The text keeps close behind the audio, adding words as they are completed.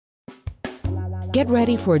Get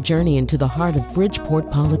ready for a journey into the heart of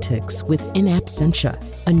Bridgeport politics with In Absentia,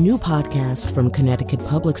 a new podcast from Connecticut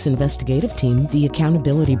Public's investigative team, The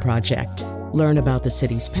Accountability Project. Learn about the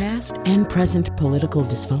city's past and present political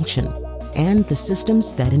dysfunction and the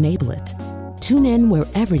systems that enable it. Tune in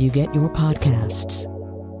wherever you get your podcasts.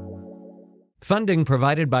 Funding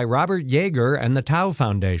provided by Robert Yeager and the Tao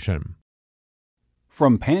Foundation.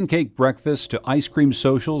 From pancake breakfasts to ice cream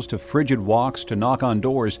socials to frigid walks to knock on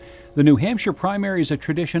doors, the New Hampshire primary is a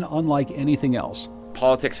tradition unlike anything else.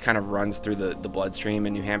 Politics kind of runs through the bloodstream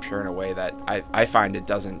in New Hampshire in a way that I find it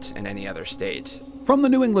doesn't in any other state. From the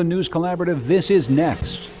New England News Collaborative, this is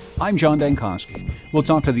Next. I'm John Dankosky. We'll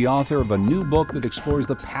talk to the author of a new book that explores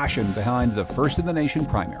the passion behind the first-in-the-nation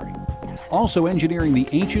primary. Also engineering the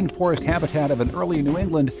ancient forest habitat of an early New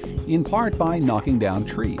England, in part by knocking down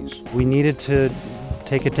trees. We needed to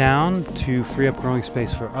take it down to free up growing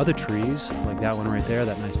space for other trees, like that one right there,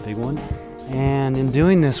 that nice big one. And in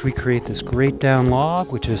doing this, we create this great down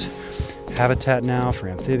log, which is habitat now for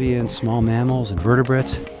amphibians, small mammals, and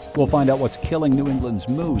vertebrates. We'll find out what's killing New England's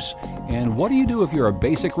moose, and what do you do if you're a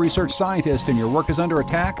basic research scientist and your work is under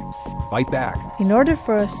attack? Fight back. In order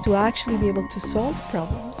for us to actually be able to solve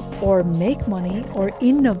problems, or make money, or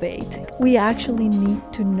innovate, we actually need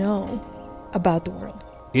to know about the world.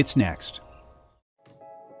 It's Next.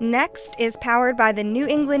 Next is powered by the New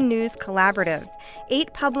England News Collaborative,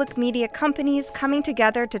 8 public media companies coming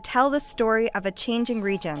together to tell the story of a changing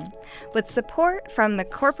region, with support from the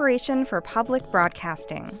Corporation for Public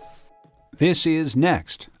Broadcasting. This is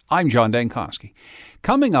Next. I'm John Dankosky.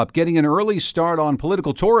 Coming up, getting an early start on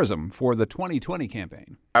political tourism for the 2020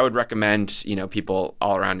 campaign. I would recommend, people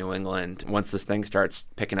all around New England, once this thing starts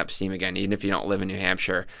picking up steam again, even if you don't live in New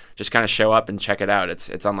Hampshire, just kind of show up and check it out.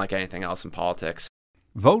 It's unlike anything else in politics.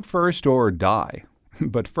 Vote first or die.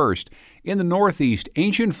 But first, in the Northeast,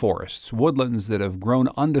 ancient forests, woodlands that have grown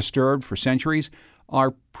undisturbed for centuries,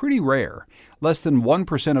 are pretty rare. Less than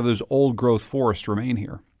 1% of those old-growth forests remain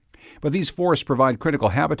here. But these forests provide critical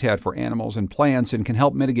habitat for animals and plants and can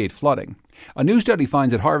help mitigate flooding. A new study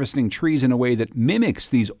finds that harvesting trees in a way that mimics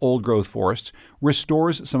these old-growth forests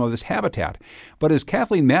restores some of this habitat. But as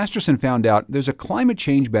Kathleen Masterson found out, there's a climate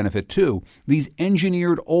change benefit too. These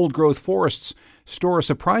engineered old-growth forests store a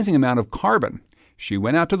surprising amount of carbon. She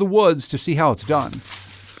went out to the woods to see how it's done.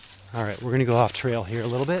 All right, we're going to go off trail here a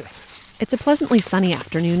little bit. It's a pleasantly sunny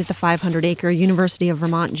afternoon at the 500-acre University of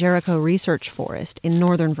Vermont Jericho Research Forest in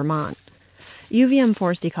northern Vermont. UVM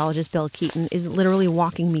Forest Ecologist Bill Keeton is literally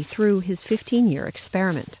walking me through his 15-year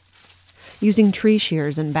experiment. Using tree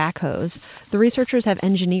shears and backhoes, the researchers have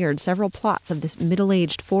engineered several plots of this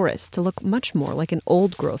middle-aged forest to look much more like an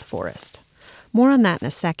old-growth forest. More on that in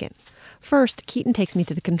a second. First, Keeton takes me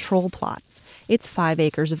to the control plot. It's 5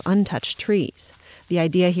 acres of untouched trees. The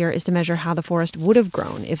idea here is to measure how the forest would have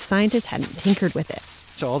grown if scientists hadn't tinkered with it.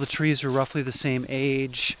 So all the trees are roughly the same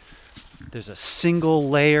age. There's a single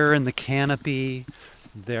layer in the canopy.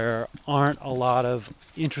 There aren't a lot of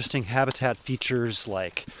interesting habitat features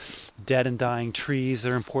like dead and dying trees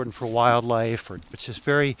that are important for wildlife. It's just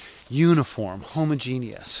very uniform,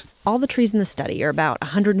 homogeneous. All the trees in the study are about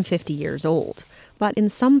 150 years old. But in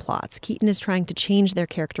some plots, Keeton is trying to change their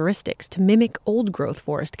characteristics to mimic old-growth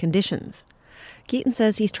forest conditions. Keeton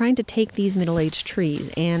says he's trying to take these middle-aged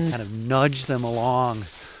trees and kind of nudge them along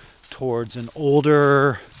towards an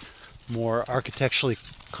older, more architecturally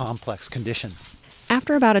complex condition.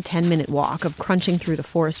 After about a 10-minute walk of crunching through the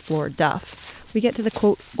forest floor duff, we get to the,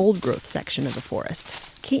 quote, old-growth section of the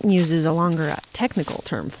forest. Keeton uses a longer technical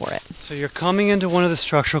term for it. So you're coming into one of the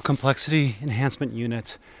structural complexity enhancement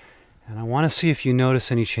units, and I want to see if you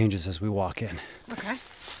notice any changes as we walk in. Okay.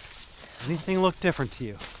 Anything look different to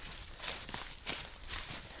you?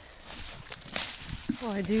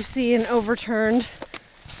 Well, I do see an overturned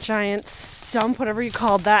giant stump, whatever you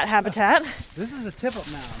called that habitat. This is a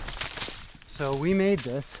tip-up mound. So we made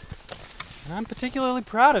this, and I'm particularly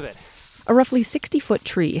proud of it. A roughly 60-foot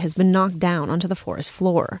tree has been knocked down onto the forest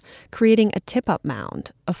floor, creating a tip-up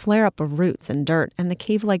mound, a flare-up of roots and dirt, and the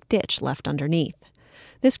cave-like ditch left underneath.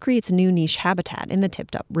 This creates a new niche habitat in the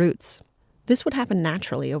tipped-up roots. This would happen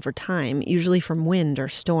naturally over time, usually from wind or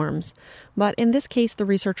storms. But in this case, the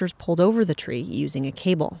researchers pulled over the tree using a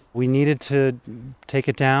cable. We needed to take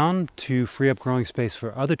it down to free up growing space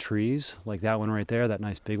for other trees, like that one right there, that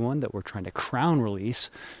nice big one that we're trying to crown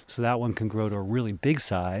release, so that one can grow to a really big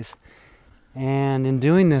size. And in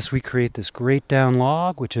doing this, we create this great down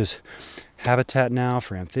log, which is habitat now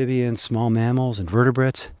for amphibians, small mammals, and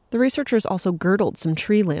vertebrates. The researchers also girdled some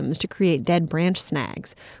tree limbs to create dead branch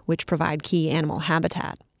snags, which provide key animal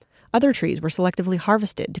habitat. Other trees were selectively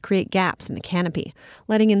harvested to create gaps in the canopy,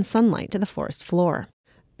 letting in sunlight to the forest floor.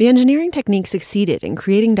 The engineering technique succeeded in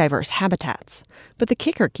creating diverse habitats, but the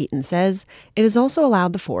kicker, Keaton says, it has also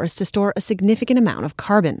allowed the forest to store a significant amount of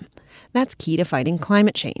carbon. That's key to fighting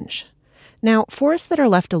climate change. Now, forests that are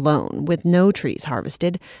left alone, with no trees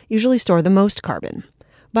harvested, usually store the most carbon.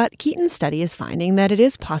 But Keaton's study is finding that it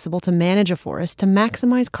is possible to manage a forest to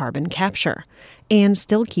maximize carbon capture and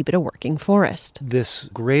still keep it a working forest. This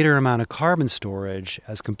greater amount of carbon storage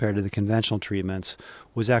as compared to the conventional treatments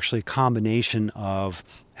was actually a combination of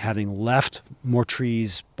having left more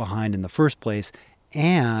trees behind in the first place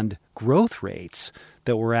and growth rates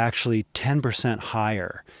that were actually 10%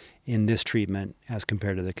 higher in this treatment as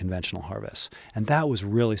compared to the conventional harvest. And that was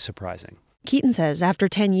really surprising. Keaton says after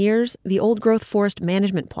 10 years, the old-growth forest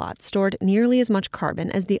management plot stored nearly as much carbon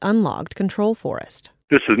as the unlogged control forest.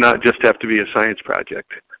 This does not just have to be a science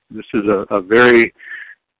project. This is a very,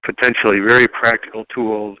 potentially very practical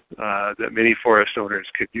tool that many forest owners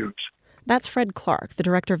could use. That's Fred Clark, the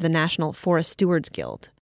director of the National Forest Stewards Guild.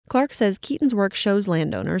 Clark says Keaton's work shows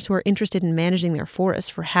landowners who are interested in managing their forests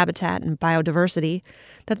for habitat and biodiversity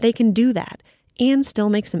that they can do that and still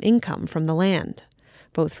make some income from the land,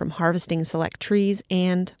 both from harvesting select trees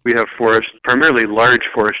and... We have forests, primarily large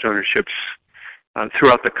forest ownerships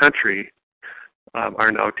throughout the country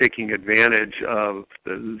are now taking advantage of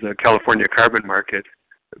the California carbon market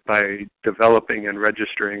by developing and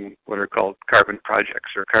registering what are called carbon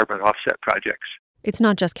projects or carbon offset projects. It's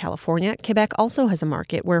not just California. Quebec also has a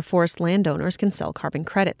market where forest landowners can sell carbon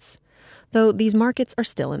credits, though these markets are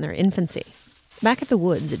still in their infancy. Back at the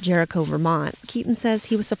woods at Jericho, Vermont, Keaton says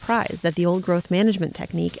he was surprised that the old-growth management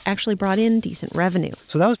technique actually brought in decent revenue.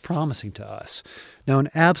 So that was promising to us. Now, in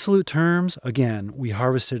absolute terms, again, we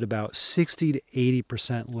harvested about 60 to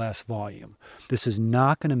 80% less volume. This is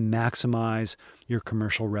not going to maximize your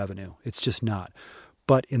commercial revenue. It's just not.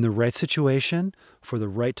 But in the right situation, for the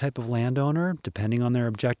right type of landowner, depending on their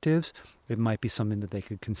objectives, it might be something that they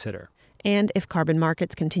could consider. And if carbon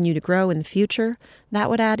markets continue to grow in the future, that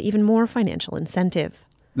would add even more financial incentive.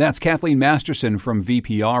 That's Kathleen Masterson from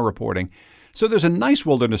VPR reporting. So there's a nice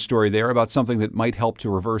wilderness story there about something that might help to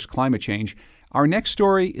reverse climate change. Our next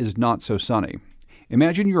story is not so sunny.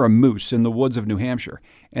 Imagine you're a moose in the woods of New Hampshire,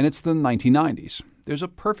 and it's the 1990s. There's a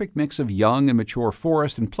perfect mix of young and mature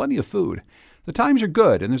forest and plenty of food. The times are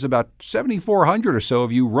good, and there's about 7,400 or so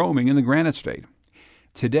of you roaming in the Granite State.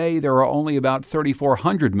 Today, there are only about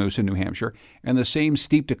 3,400 moose in New Hampshire, and the same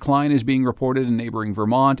steep decline is being reported in neighboring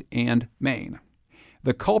Vermont and Maine.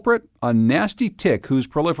 The culprit, a nasty tick whose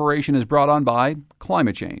proliferation is brought on by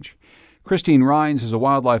climate change. Christine Rines is a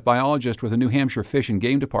wildlife biologist with the New Hampshire Fish and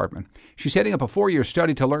Game Department. She's heading up a 4-year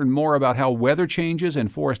study to learn more about how weather changes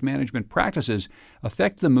and forest management practices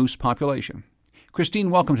affect the moose population.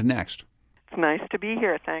 Christine, welcome to Next. It's nice to be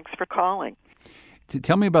here. Thanks for calling.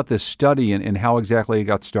 Tell me about this study and how exactly it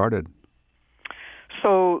got started.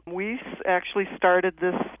 So we actually started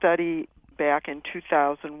this study back in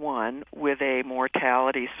 2001 with a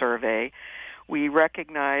mortality survey. We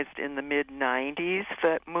recognized in the mid-90s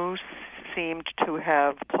that moose seemed to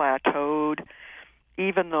have plateaued,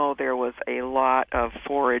 even though there was a lot of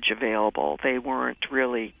forage available. They weren't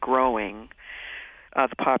really growing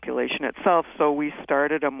the population itself. So we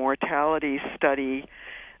started a mortality study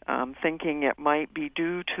thinking it might be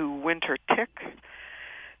due to winter tick.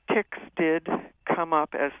 Ticks did come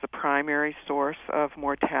up as the primary source of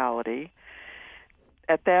mortality.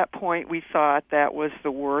 At that point, we thought that was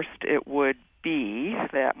the worst it would be,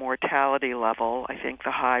 that mortality level. I think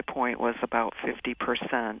the high point was about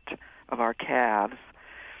 50% of our calves.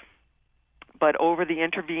 But over the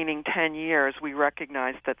intervening 10 years, we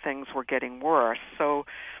recognized that things were getting worse. So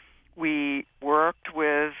we worked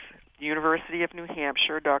with University of New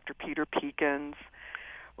Hampshire, Dr. Peter Peekins.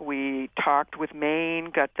 We talked with Maine,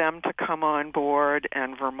 got them to come on board,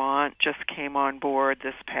 and Vermont just came on board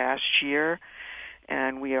this past year.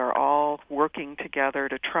 And we are all working together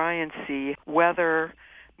to try and see whether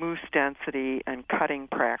moose density and cutting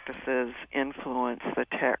practices influence the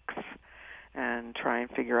ticks and try and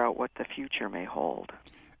figure out what the future may hold.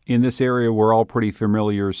 In this area, we're all pretty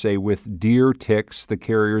familiar, say, with deer ticks, the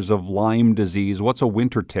carriers of Lyme disease. What's a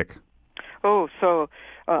winter tick? Oh, so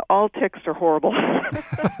all ticks are horrible.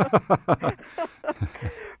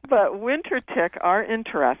 But winter tick are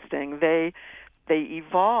interesting. They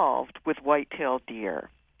evolved with white-tailed deer,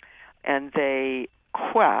 and they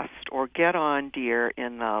quest or get on deer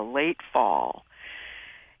in the late fall.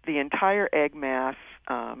 The entire egg mass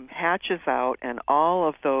hatches out, and all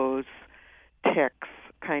of those ticks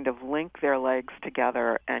kind of link their legs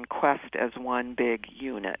together and quest as one big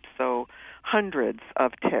unit. So hundreds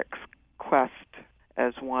of ticks quest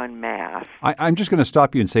as one mass. I'm just going to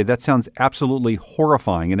stop you and say that sounds absolutely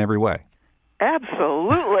horrifying in every way.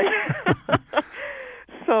 Absolutely.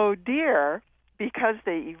 So deer, because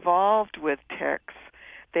they evolved with ticks,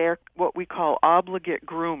 they're what we call obligate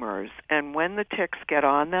groomers. And when the ticks get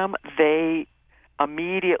on them, they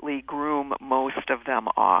immediately groom most of them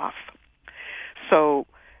off. So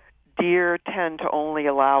deer tend to only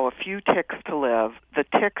allow a few ticks to live. The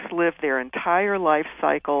ticks live their entire life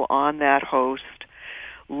cycle on that host,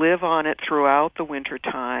 live on it throughout the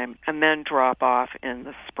wintertime, and then drop off in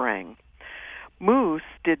the spring. Moose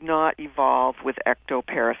did not evolve with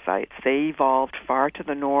ectoparasites. They evolved far to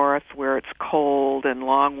the north where it's cold and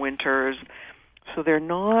long winters, so they're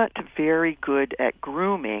not very good at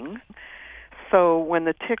grooming. So when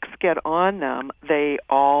the ticks get on them, they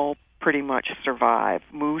all pretty much survive.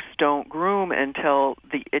 Moose don't groom until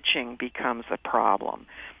the itching becomes a problem.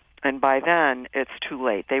 And by then, it's too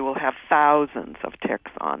late. They will have thousands of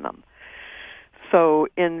ticks on them. So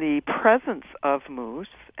in the presence of moose,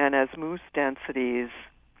 and as moose densities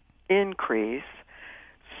increase,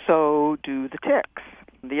 so do the ticks.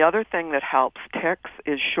 The other thing that helps ticks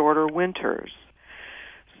is shorter winters.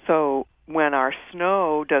 So when our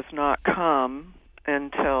snow does not come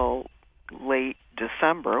until late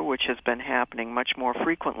December, which has been happening much more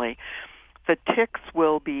frequently, the ticks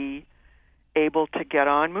will be able to get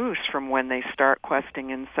on moose from when they start questing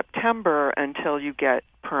in September until you get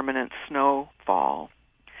permanent snowfall.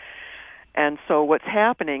 And so what's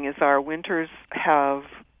happening is our winters have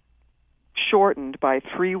shortened by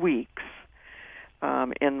 3 weeks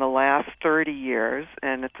in the last 30 years,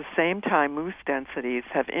 and at the same time moose densities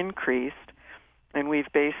have increased, and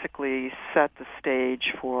we've basically set the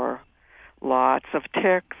stage for lots of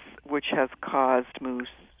ticks, which has caused moose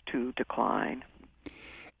to decline.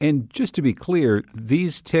 And just to be clear,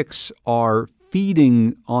 these ticks are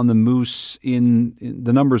feeding on the moose in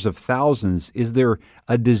the numbers of thousands. Is there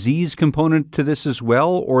a disease component to this as well,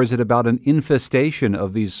 or is it about an infestation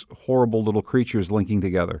of these horrible little creatures linking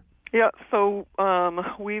together? Yeah, so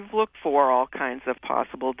we've looked for all kinds of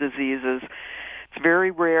possible diseases. It's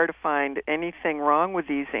very rare to find anything wrong with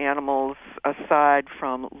these animals aside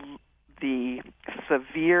from the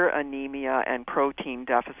severe anemia and protein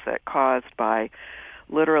deficit caused by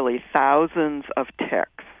literally thousands of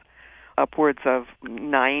ticks. Upwards of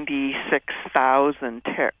 96,000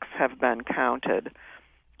 ticks have been counted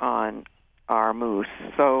on our moose.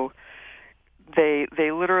 So they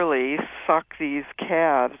literally suck these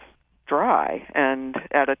calves dry, and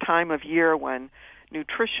at a time of year when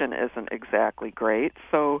nutrition isn't exactly great.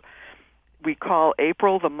 So we call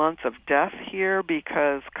April the month of death here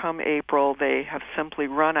because come April they have simply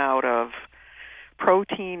run out of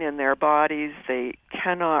protein in their bodies. They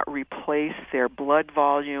cannot replace their blood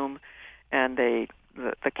volume, and the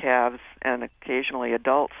calves and occasionally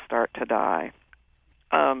adults start to die.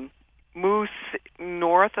 Moose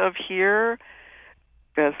north of here,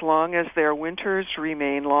 as long as their winters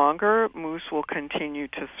remain longer, moose will continue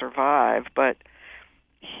to survive. But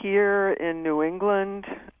here in New England,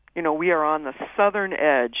 we are on the southern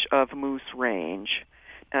edge of moose range,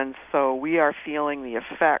 and so we are feeling the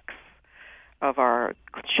effects of our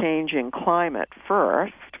changing climate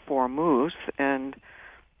first for moose, and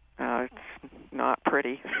it's not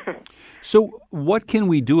pretty. So what can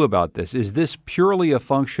we do about this? Is this purely a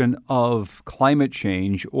function of climate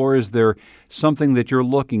change, or is there something that you're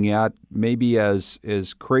looking at, maybe as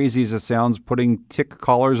crazy as it sounds, putting tick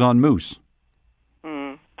collars on moose?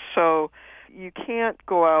 So you can't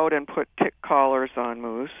go out and put tick collars on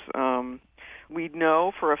moose. We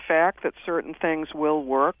know for a fact that certain things will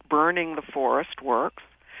work. Burning the forest works.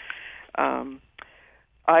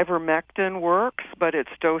 Ivermectin works, but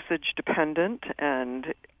it's dosage dependent,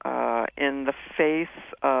 and in the face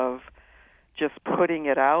of just putting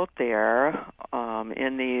it out there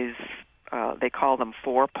in these, they call them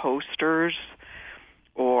 4-posters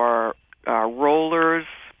or rollers,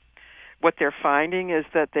 what they're finding is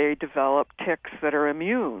that they develop ticks that are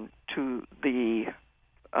immune to the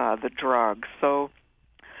drug. So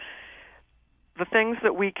the things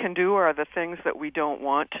that we can do are the things that we don't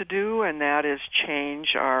want to do, and that is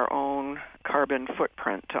change our own carbon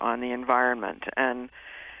footprint on the environment. And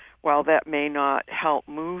while that may not help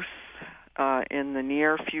moose in the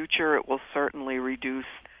near future, it will certainly reduce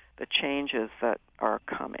the changes that are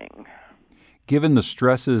coming. Given the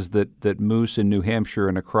stresses that moose in New Hampshire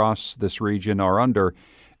and across this region are under,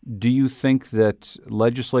 do you think that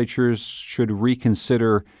legislatures should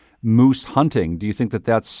reconsider moose hunting? Do you think that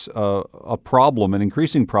that's a problem, an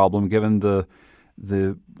increasing problem, given the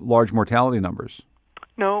large mortality numbers?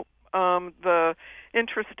 No. The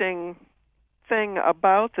interesting thing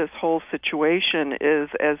about this whole situation is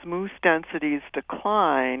as moose densities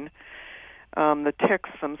decline, the ticks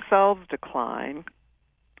themselves decline.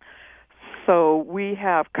 So we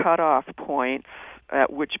have cutoff points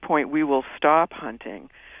at which point we will stop hunting.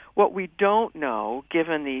 What we don't know,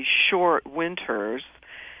 given these short winters,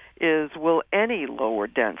 is will any lower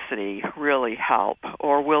density really help,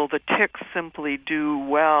 or will the ticks simply do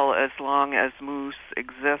well as long as moose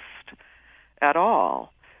exist at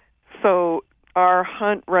all? So our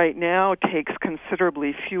hunt right now takes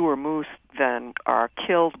considerably fewer moose than are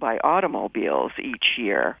killed by automobiles each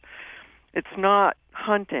year. It's not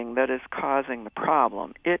hunting that is causing the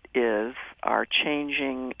problem. It is our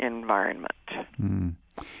changing environment. Mm.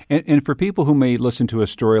 And for people who may listen to a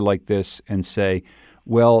story like this and say,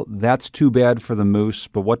 well, that's too bad for the moose,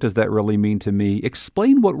 but what does that really mean to me?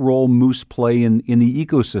 Explain what role moose play in the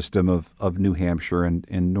ecosystem of New Hampshire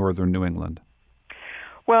and northern New England.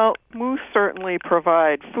 Well, moose certainly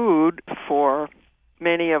provide food for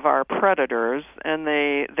many of our predators, and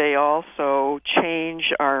they also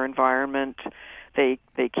change our environment. They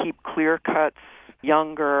keep clear cuts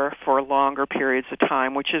younger for longer periods of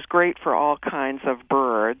time, which is great for all kinds of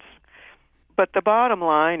birds. But the bottom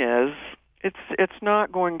line is it's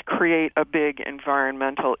not going to create a big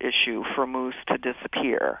environmental issue for moose to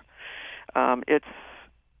disappear.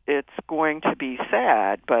 It's going to be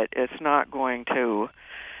sad, but it's not going to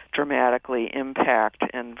dramatically impact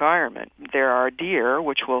environment. There are deer,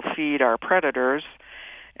 which will feed our predators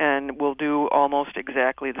and will do almost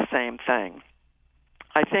exactly the same thing.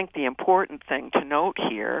 I think the important thing to note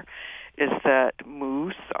here is that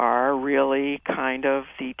moose are really kind of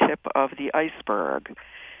the tip of the iceberg,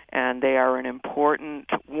 and they are an important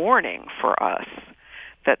warning for us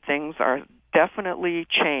that things are definitely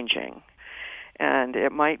changing, and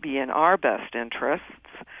it might be in our best interests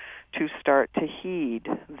to start to heed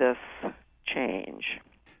this change.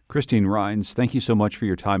 Christine Rines, thank you so much for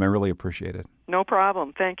your time. I really appreciate it. No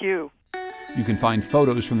problem. Thank you. You can find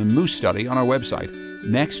photos from the moose study on our website,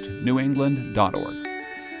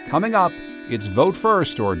 nextnewengland.org. Coming up, it's Vote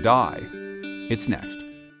First or Die. It's next.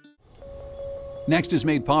 Next is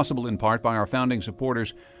made possible in part by our founding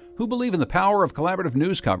supporters who believe in the power of collaborative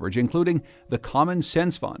news coverage, including the Common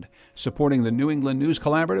Sense Fund, supporting the New England News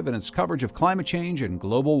Collaborative and its coverage of climate change and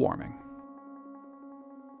global warming.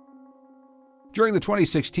 During the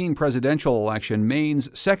 2016 presidential election, Maine's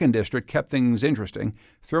 2nd District kept things interesting,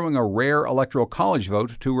 throwing a rare electoral college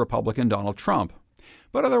vote to Republican Donald Trump.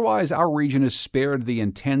 But otherwise, our region is spared the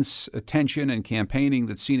intense attention and campaigning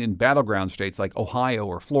that's seen in battleground states like Ohio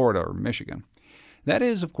or Florida or Michigan. That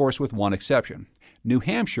is, of course, with one exception: New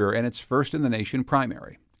Hampshire and its first-in-the-nation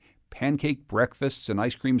primary. Pancake breakfasts and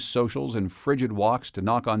ice cream socials and frigid walks to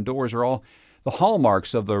knock on doors are all the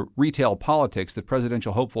hallmarks of the retail politics that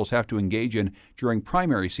presidential hopefuls have to engage in during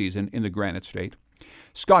primary season in the Granite State.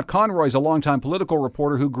 Scott Conroy is a longtime political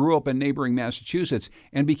reporter who grew up in neighboring Massachusetts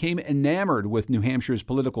and became enamored with New Hampshire's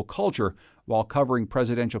political culture while covering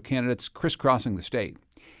presidential candidates crisscrossing the state.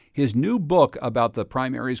 His new book about the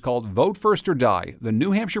primary is called Vote First or Die: The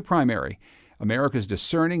New Hampshire Primary, America's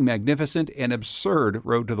Discerning, Magnificent, and Absurd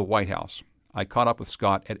Road to the White House. I caught up with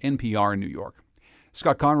Scott at NPR in New York.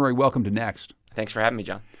 Scott Conroy, welcome to Next. Thanks for having me,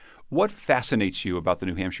 John. What fascinates you about the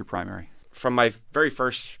New Hampshire primary? From my very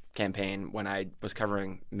first campaign, when I was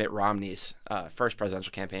covering Mitt Romney's first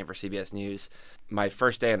presidential campaign for CBS News, my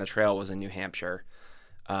first day on the trail was in New Hampshire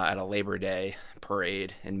at a Labor Day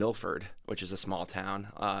parade in Milford, which is a small town.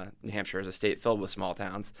 New Hampshire is a state filled with small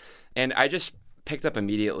towns. And I just picked up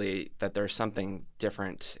immediately that there's something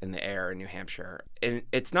different in the air in New Hampshire. And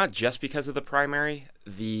it's not just because of the primary.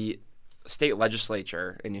 The state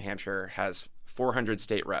legislature in New Hampshire has 400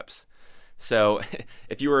 state reps. So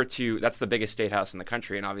if you were to, that's the biggest state house in the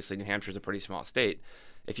country, and obviously New Hampshire is a pretty small state.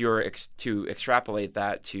 If you were to extrapolate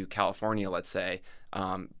that to California, let's say,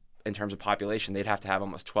 in terms of population, they'd have to have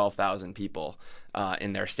almost 12,000 people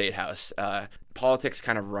in their state house. Politics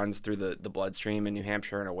kind of runs through the bloodstream in New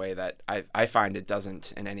Hampshire in a way that I find it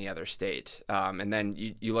doesn't in any other state. And then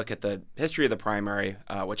you look at the history of the primary,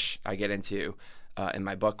 which I get into in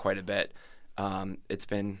my book quite a bit. It's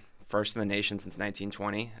been first in the nation since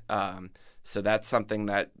 1920. So that's something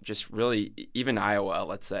that just really, even Iowa,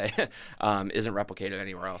 let's say, isn't replicated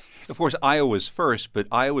anywhere else. Of course, Iowa's first, but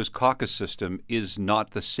Iowa's caucus system is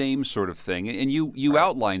not the same sort of thing. And you right.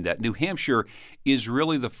 outlined that. New Hampshire is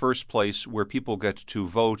really the first place where people get to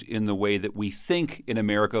vote in the way that we think in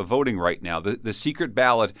America voting right now. The secret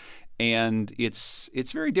ballot and it's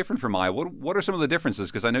very different from Iowa. What are some of the differences?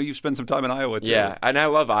 Because I know you've spent some time in Iowa too. Yeah, and I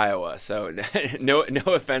love Iowa. So no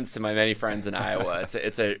offense to my many friends in Iowa.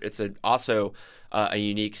 It's also a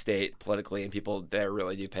unique state politically, and people there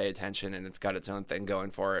really do pay attention, and it's got its own thing going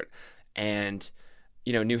for it. And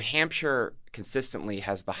New Hampshire consistently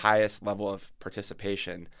has the highest level of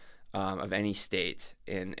participation of any state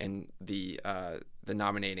in the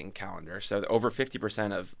nominating calendar. So over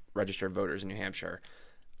 50% of registered voters in New Hampshire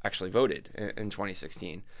actually voted in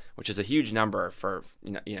 2016, which is a huge number for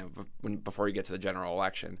before you get to the general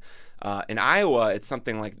election. In Iowa, it's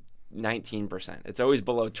something like 19%. It's always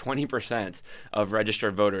below 20% of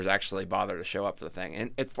registered voters actually bother to show up for the thing,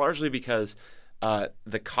 and it's largely because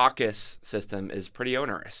the caucus system is pretty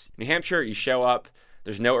onerous. New Hampshire, you show up.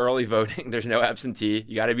 There's no early voting. There's no absentee.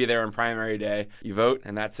 You got to be there on primary day. You vote,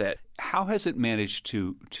 and that's it. How has it managed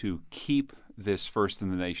to keep this first in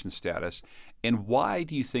the nation status? And why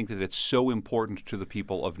do you think that it's so important to the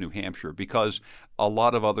people of New Hampshire? Because a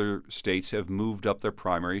lot of other states have moved up their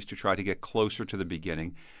primaries to try to get closer to the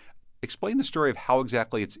beginning. Explain the story of how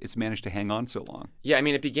exactly it's managed to hang on so long. Yeah, I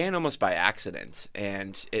mean, it began almost by accident,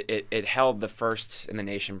 and it held the first in the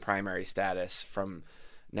nation primary status from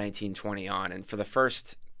 1920 on. And for the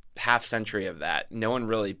first half century of that, no one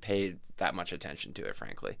really paid that much attention to it,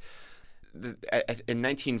 frankly. In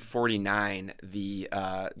 1949, the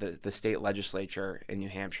state legislature in New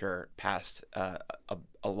Hampshire passed a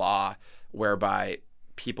law whereby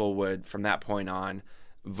people would, from that point on,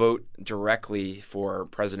 vote directly for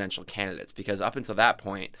presidential candidates, because up until that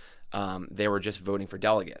point, they were just voting for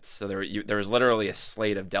delegates. So there was literally a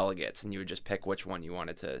slate of delegates, and you would just pick which one you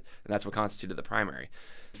wanted to, and that's what constituted the primary.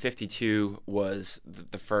 52 was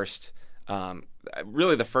the first,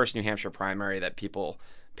 really the first New Hampshire primary that people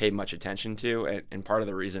paid much attention to, and part of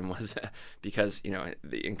the reason was because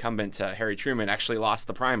the incumbent Harry Truman actually lost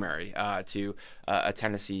the primary to a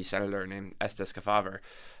Tennessee senator named Estes Kefauver,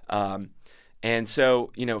 and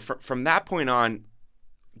so from that point on,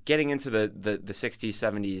 getting into the 60s,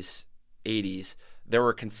 70s, 80s, there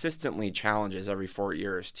were consistently challenges every 4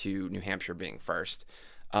 years to New Hampshire being first.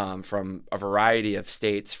 From a variety of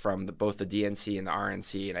states, from both the DNC and the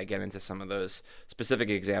RNC, and I get into some of those specific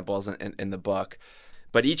examples in the book.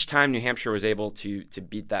 But each time New Hampshire was able to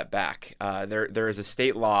beat that back. There is a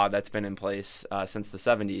state law that's been in place since the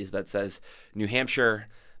 70s that says New Hampshire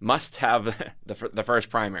must have the first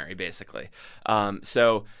primary, basically.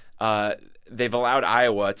 So they've allowed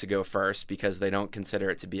Iowa to go first because they don't consider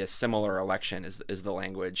it to be a similar election is the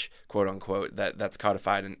language, quote unquote, that's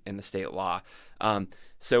codified in the state law.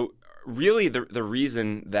 So really the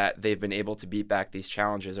reason that they've been able to beat back these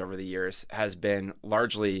challenges over the years has been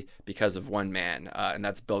largely because of one man, and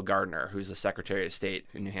that's Bill Gardner, who's the Secretary of State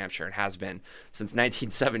in New Hampshire and has been since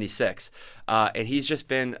 1976. And he's just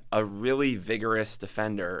been a really vigorous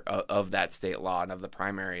defender of that state law and of the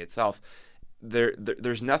primary itself.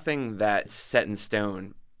 There's nothing that's set in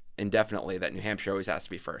stone indefinitely that New Hampshire always has to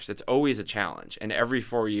be first. It's always a challenge, and every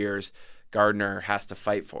 4 years Gardner has to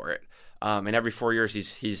fight for it. And every 4 years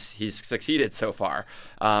he's succeeded so far.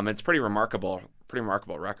 It's pretty remarkable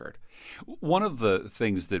record. One of the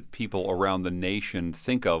things that people around the nation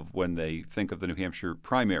think of when they think of the New Hampshire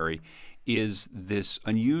primary is this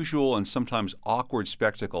unusual and sometimes awkward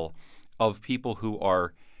spectacle of people who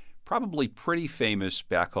are probably pretty famous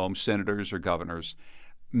back home, senators or governors,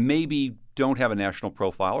 maybe don't have a national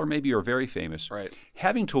profile or maybe are very famous, right,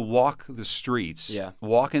 having to walk the streets,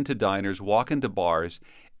 walk into diners, walk into bars,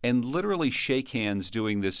 and literally shake hands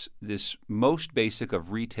doing this most basic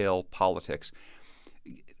of retail politics.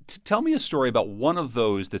 Tell me a story about one of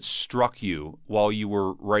those that struck you while you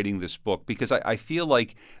were writing this book, because I feel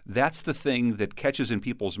like that's the thing that catches in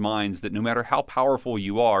people's minds, that no matter how powerful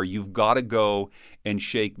you are, you've got to go and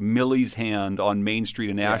shake Millie's hand on Main Street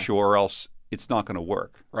in Nashua or else it's not going to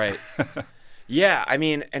work. Right. Yeah, I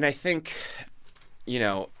mean, and I think,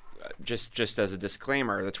 just as a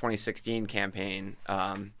disclaimer, the 2016 campaign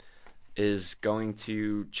is going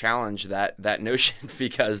to challenge that notion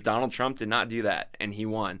because Donald Trump did not do that, and he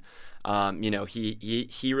won.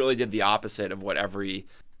 He really did the opposite of what every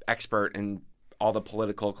expert in all the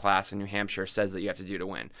political class in New Hampshire says that you have to do to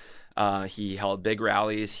win. He held big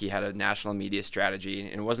rallies. He had a national media strategy,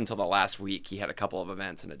 and it wasn't until the last week he had a couple of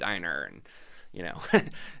events in a diner and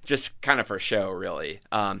just kind of for show, really.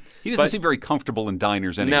 He doesn't seem very comfortable in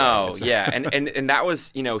diners anyway. No, yeah, and that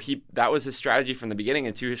was, that was his strategy from the beginning.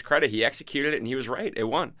 And to his credit, he executed it, and he was right. It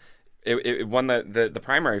won. It won the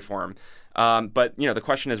primary for him. But the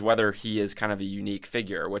question is whether he is kind of a unique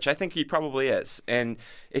figure, which I think he probably is. And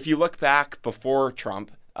if you look back before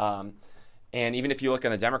Trump, And even if you look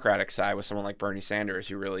on the Democratic side with someone like Bernie Sanders,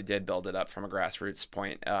 who really did build it up from a grassroots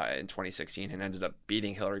point in 2016 and ended up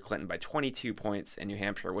beating Hillary Clinton by 22 points in New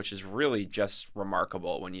Hampshire, which is really just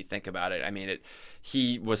remarkable when you think about it. I mean,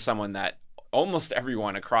 he was someone that almost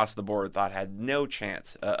everyone across the board thought had no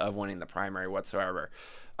chance of winning the primary whatsoever.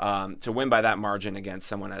 To win by that margin against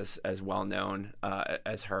someone as well known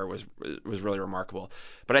as her was really remarkable.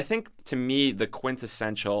 But I think, to me, the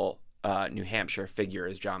quintessential New Hampshire figure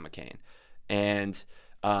is John McCain. And,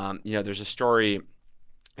 there's a story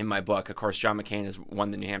in my book. Of course, John McCain has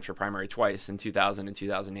won the New Hampshire primary twice, in 2000 and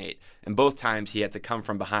 2008. And both times he had to come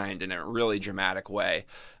from behind in a really dramatic way.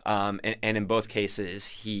 And in both cases,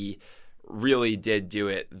 he really did do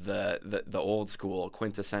it the old school,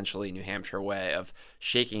 quintessentially New Hampshire way of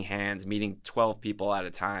shaking hands, meeting 12 people at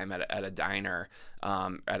a time at a diner,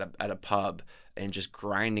 at a pub, and just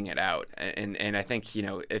grinding it out. And I think,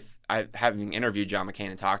 having interviewed John McCain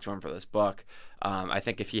and talked to him for this book, I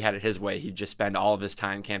think if he had it his way, he'd just spend all of his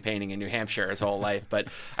time campaigning in New Hampshire his whole life. But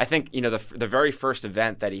I think, the very first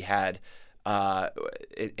event that he had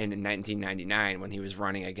in 1999, when he was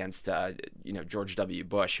running against George W.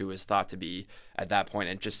 Bush, who was thought to be at that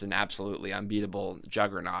point just an absolutely unbeatable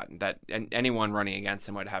juggernaut, that anyone running against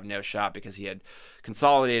him would have no shot, because he had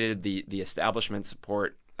consolidated the establishment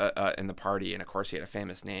support in the party, and of course he had a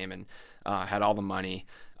famous name and had all the money.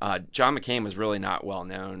 John McCain was really not well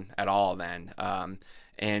known at all then.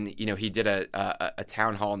 And, he did a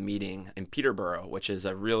town hall meeting in Peterborough, which is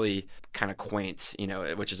a really kind of quaint,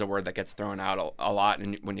 which is a word that gets thrown out a lot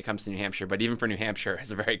when it comes to New Hampshire. But even for New Hampshire, it's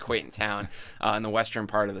a very quaint town in the western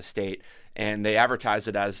part of the state. And they advertised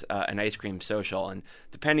it as an ice cream social. And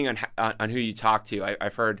depending on who you talk to,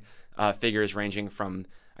 I've heard figures ranging from,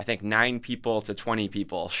 I think, 9 people to 20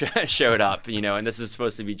 people showed up, and this is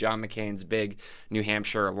supposed to be John McCain's big New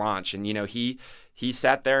Hampshire launch. And, he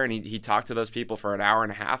sat there and he talked to those people for an hour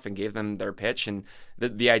and a half and gave them their pitch. And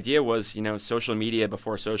the idea was, social media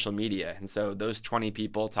before social media. And so those 20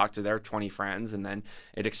 people talked to their 20 friends, and then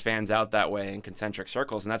it expands out that way in concentric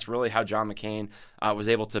circles. And that's really how John McCain was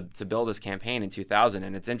able to build his campaign in 2000.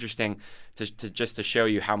 And it's interesting to show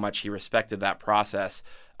you how much he respected that process.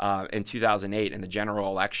 In 2008, in the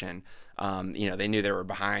general election, they knew they were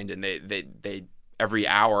behind, and they every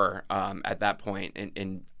hour at that point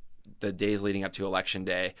in the days leading up to Election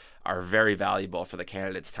Day are very valuable for the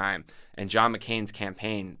candidate's time. And John McCain's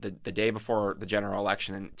campaign, the day before the general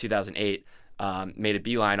election in 2008, made a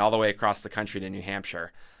beeline all the way across the country to New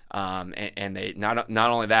Hampshire. And they not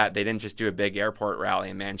only that, they didn't just do a big airport rally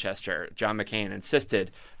in Manchester. John McCain insisted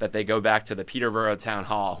that they go back to the Peterborough Town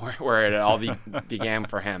Hall where it all began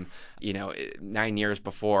for him, 9 years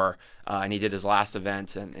before, and he did his last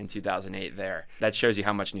event in 2008 there. That shows you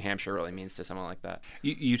how much New Hampshire really means to someone like that.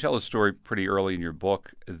 You tell a story pretty early in your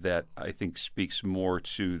book that I think speaks more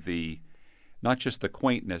to not just the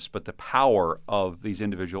quaintness, but the power of these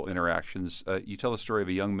individual interactions. You tell the story of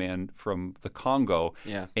a young man from the Congo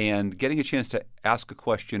and getting a chance to ask a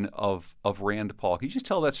question of Rand Paul. Can you just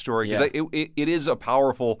tell that story? Because it is a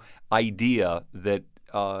powerful idea that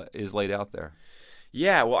is laid out there.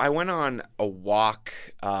 Yeah, well, I went on a walk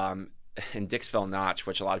in Dixville Notch,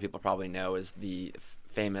 which a lot of people probably know is the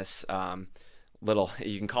famous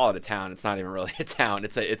you can call it a town. It's not even really a town.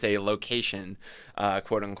 It's a location,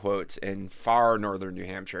 quote unquote, in far northern New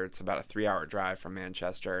Hampshire. It's about a 3-hour drive from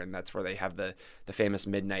Manchester, and that's where they have the famous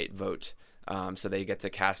midnight vote. So they get to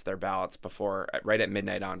cast their ballots right at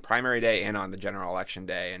midnight on primary day and on the general election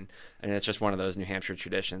day, and it's just one of those New Hampshire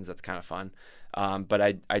traditions that's kind of fun. But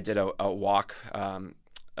I did a walk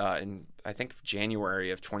in, I think,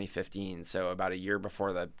 January of 2015, so about a year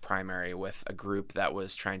before the primary, with a group that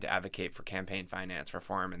was trying to advocate for campaign finance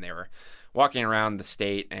reform, and they were walking around the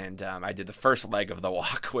state, and I did the first leg of the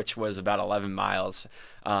walk, which was about 11 miles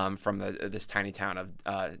from this tiny town of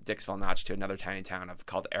Dixville Notch to another tiny town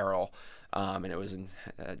called Errol. And it was in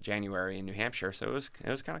January in New Hampshire, so it was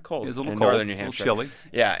kind of cold. It was a little in cold, northern New Hampshire. A little chilly.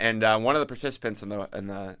 Yeah, and one of the participants in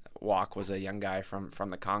the walk was a young guy from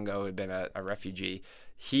the Congo who had been a refugee.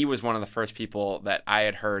 He was one of the first people that I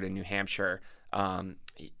had heard in New Hampshire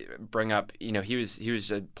bring up. He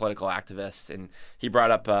was a political activist, and he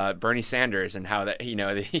brought up Bernie Sanders and how that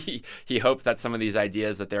he hoped that some of these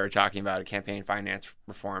ideas that they were talking about, campaign finance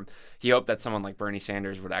reform, he hoped that someone like Bernie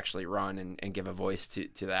Sanders would actually run and give a voice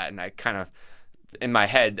to that. And I kind of in my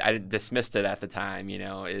head, I dismissed it at the time.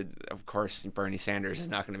 Of course, Bernie Sanders is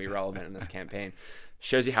not going to be relevant in this campaign.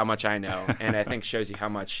 Shows you how much I know, and I think shows you how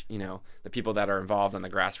much the people that are involved on the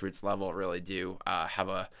grassroots level really do have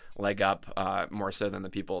a leg up, more so than the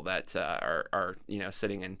people that are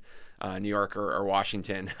sitting in New York or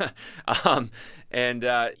Washington.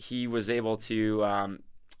 And he was able to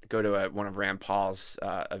go to one of Rand Paul's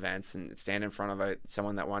events and stand in front of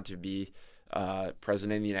someone that wanted to be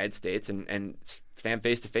president of the United States and stand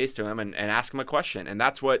face to face to him and ask him a question. And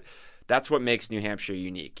that's what makes New Hampshire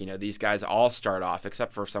unique. These guys all start off,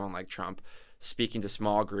 except for someone like Trump, speaking to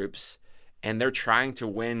small groups, and they're trying to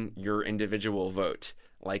win your individual vote,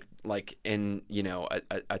 like in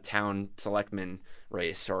a town selectman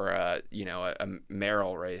race or a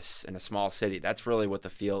mayoral race in a small city. That's really what the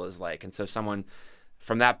feel is like. And so someone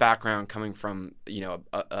from that background, coming from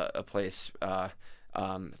a place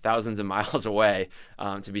thousands of miles away,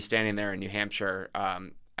 to be standing there in New Hampshire,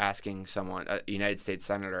 asking someone, a United States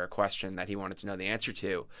senator, a question that he wanted to know the answer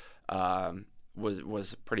to,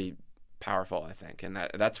 was pretty powerful, I think, and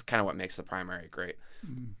that's kind of what makes the primary great.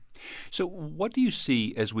 So what do you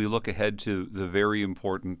see as we look ahead to the very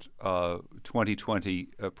important 2020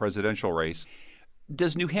 presidential race?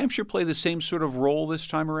 Does New Hampshire play the same sort of role this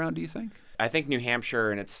time around, do you think? I think New Hampshire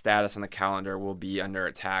and its status on the calendar will be under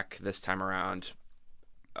attack this time around,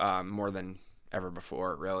 more than ever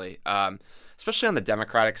before, really. Especially on the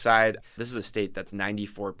Democratic side. This is a state that's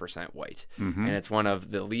 94% white, and it's one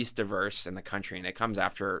of the least diverse in the country, and it comes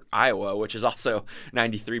after Iowa, which is also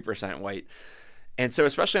 93% white. And so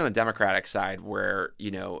especially on the Democratic side, where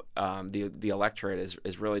the electorate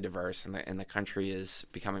is really diverse and the country is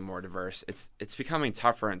becoming more diverse, it's becoming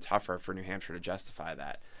tougher and tougher for New Hampshire to justify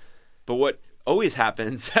that. But what always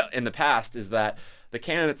happens in the past is that the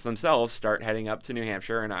candidates themselves start heading up to New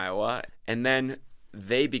Hampshire and Iowa, and then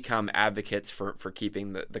they become advocates for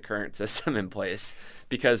keeping the current system in place,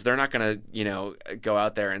 because they're not going to go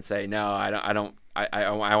out there and say, no, I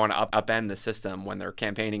want to upend the system when they're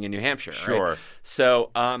campaigning in New Hampshire. Sure. Right? So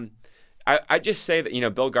I just say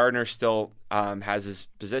that Bill Gardner still has his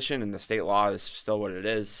position, and the state law is still what it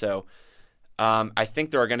is. So I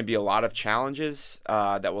think there are going to be a lot of challenges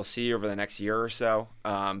that we'll see over the next year or so,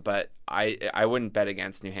 but I wouldn't bet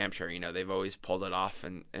against New Hampshire. They've always pulled it off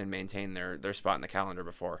and maintained their spot in the calendar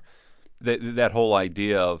before. That whole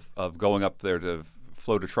idea of going up there to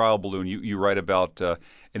float a trial balloon, you write about an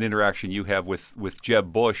interaction you have with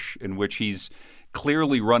Jeb Bush, in which he's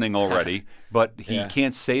clearly running already, but he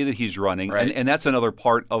can't say that he's running. Right. And that's another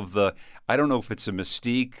part of I don't know if it's a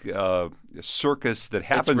mystique circus that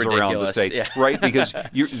happens around the state, right? Because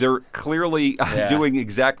they're clearly doing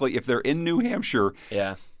exactly, if they're in New Hampshire,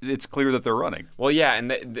 it's clear that they're running. Well, yeah,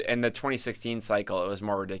 and in the 2016 cycle, it was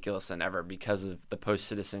more ridiculous than ever because of the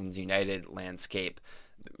post-Citizens United landscape.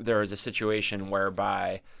 There was a situation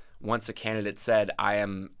whereby once a candidate said, I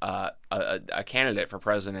am a candidate for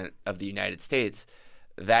president of the United States,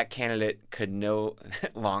 that candidate could no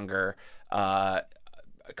longer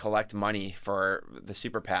collect money for the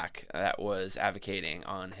super PAC that was advocating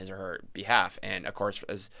on his or her behalf. And of course,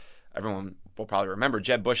 as everyone will probably remember,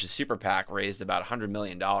 Jeb Bush's super PAC raised about $100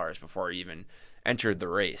 million before he even entered the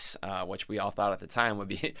race, which we all thought at the time would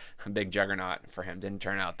be a big juggernaut for him. Didn't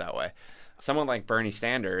turn out that way. Someone like Bernie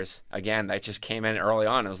Sanders, again, that just came in early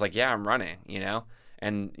on. It was like, yeah, I'm running,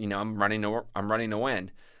 and I'm running to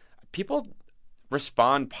win. People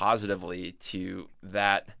respond positively to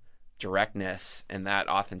that directness and that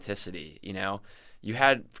authenticity. You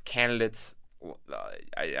had candidates,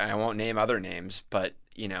 I won't name other names, but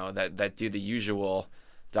that do the usual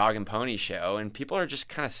dog and pony show, and people are just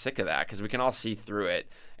kind of sick of that because we can all see through it,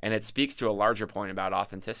 and it speaks to a larger point about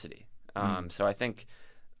authenticity. So I think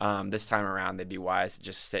this time around they'd be wise to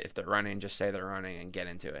just say, if they're running, just say they're running and get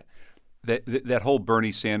into it. That whole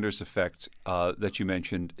Bernie Sanders effect that you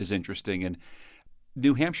mentioned is interesting, and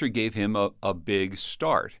New Hampshire gave him a big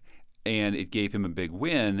start, and it gave him a big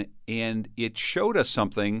win, and it showed us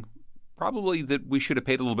something probably that we should have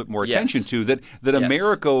paid a little bit more attention to, that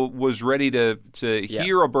America was ready to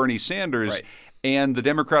hear a Bernie Sanders, right. And the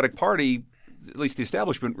Democratic Party, at least the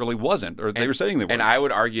establishment, really wasn't, or they were saying they weren't. And I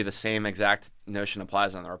would argue the same exact notion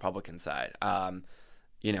applies on the Republican side. I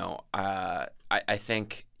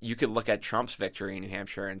think you could look at Trump's victory in New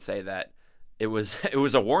Hampshire and say that it was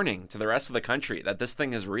a warning to the rest of the country that this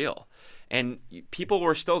thing is real. And people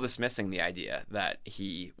were still dismissing the idea that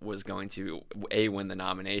he was going to, A, win the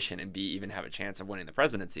nomination, and B, even have a chance of winning the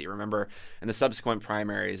presidency. Remember, in the subsequent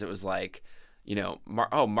primaries, it was like,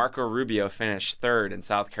 Marco Rubio finished third in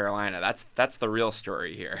South Carolina. That's the real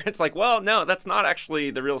story here. It's like, well, no, that's not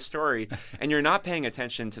actually the real story. And you're not paying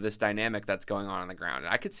attention to this dynamic that's going on the ground.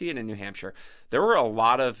 And I could see it in New Hampshire. There were a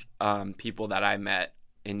lot of people that I met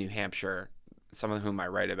in New Hampshire, some of whom I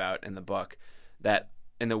write about in the book, that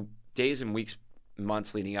in the days and weeks,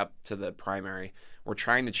 months leading up to the primary, were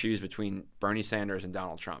trying to choose between Bernie Sanders and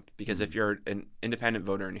Donald Trump. Because if you're an independent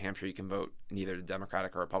voter in New Hampshire, you can vote in either the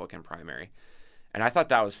Democratic or Republican primary. And I thought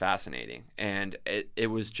that was fascinating. And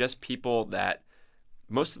it was just people that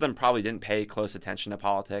most of them probably didn't pay close attention to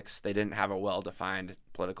politics. They didn't have a well-defined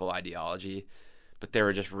political ideology, but they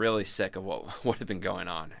were just really sick of what had been going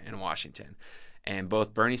on in Washington. And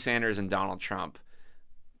both Bernie Sanders and Donald Trump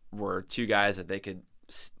were two guys that they could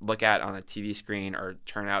look at on a TV screen or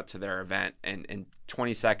turn out to their event and in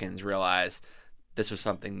 20 seconds realize this was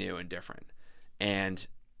something new and different. And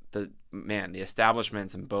the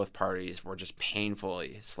establishments in both parties were just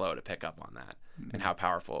painfully slow to pick up on that and how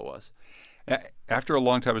powerful it was. After a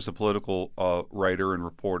long time as a political writer and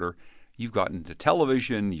reporter, you've gotten into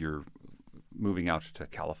television, you're moving out to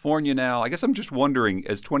California now. I guess I'm just wondering,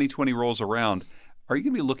 as 2020 rolls around, are you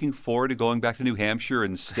going to be looking forward to going back to New Hampshire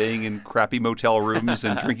and staying in crappy motel rooms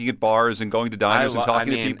and drinking at bars and going to diners and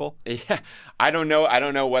talking to people? Yeah, I don't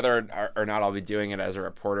know whether or not I'll be doing it as a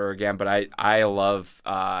reporter again, but I love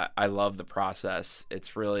the process.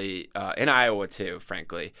 It's really in Iowa too,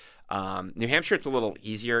 frankly. New Hampshire, it's a little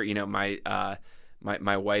easier.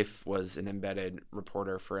 My wife was an embedded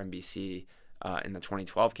reporter for NBC in the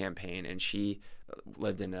 2012 campaign, and she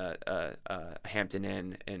lived in a Hampton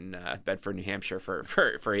Inn in Bedford, New Hampshire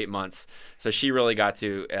for 8 months. So she really got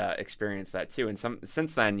to experience that too. And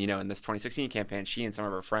since then, in this 2016 campaign, she and some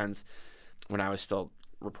of her friends, when I was still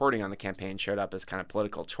reporting on the campaign, showed up as kind of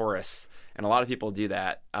political tourists. And a lot of people do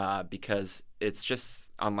that because it's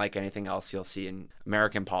just unlike anything else you'll see in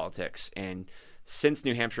American politics. And since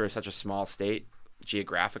New Hampshire is such a small state,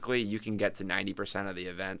 geographically, you can get to 90% of the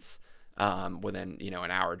events within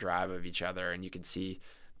an hour drive of each other, and you can see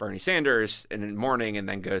Bernie Sanders in the morning and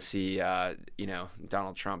then go see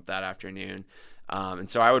Donald Trump that afternoon. And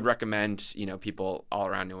so I would recommend people all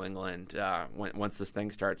around New England, once this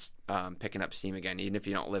thing starts picking up steam again, even if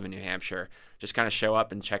you don't live in New Hampshire, just kind of show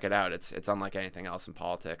up and check it out. It's unlike anything else in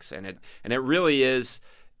politics, and it really is.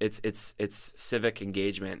 It's civic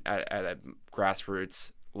engagement at a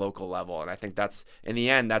grassroots local level. And I think that's, in the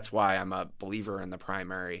end, that's why I'm a believer in the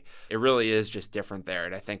primary. It really is just different there.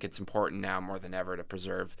 And I think it's important now more than ever to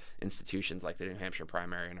preserve institutions like the New Hampshire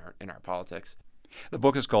primary in our politics. The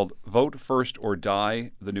book is called Vote First or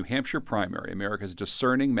Die, The New Hampshire Primary, America's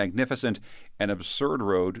Discerning, Magnificent, and Absurd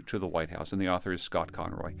Road to the White House. And the author is Scott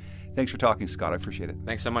Conroy. Thanks for talking, Scott. I appreciate it.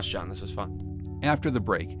 Thanks so much, John. This was fun. After the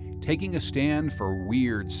break, taking a stand for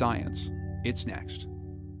weird science. It's next.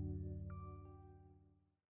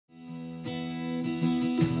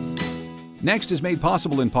 Next is made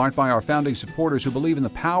possible in part by our founding supporters who believe in the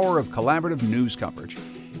power of collaborative news coverage,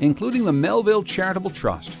 including the Melville Charitable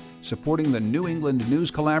Trust, supporting the New England News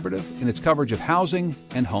Collaborative in its coverage of housing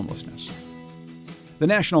and homelessness. The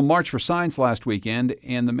National March for Science last weekend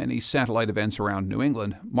and the many satellite events around New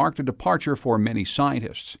England marked a departure for many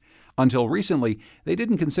scientists. Until recently, they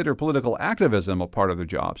didn't consider political activism a part of their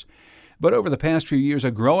jobs. But over the past few years, a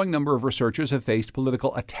growing number of researchers have faced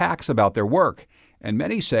political attacks about their work, and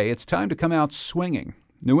many say it's time to come out swinging.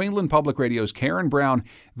 New England Public Radio's Karen Brown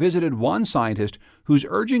visited one scientist who's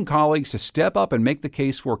urging colleagues to step up and make the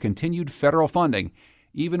case for continued federal funding,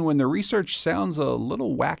 even when the research sounds a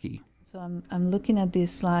little wacky. So I'm looking at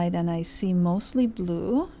this slide and I see mostly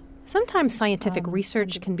blue. Sometimes scientific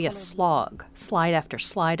research can be a slog, slide after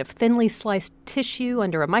slide of thinly sliced tissue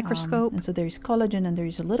under a microscope. And so there's collagen and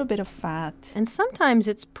there's a little bit of fat. And sometimes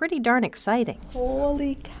it's pretty darn exciting.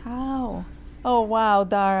 Holy cow. Oh, wow,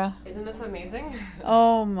 Dara. Isn't this amazing?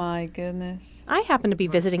 Oh, my goodness. I happen to be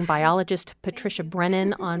visiting biologist Patricia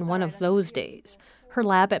Brennan on one of those days. Her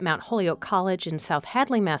lab at Mount Holyoke College in South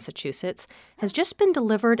Hadley, Massachusetts, has just been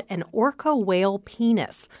delivered an orca whale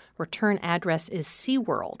penis. Return address is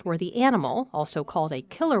SeaWorld, where the animal, also called a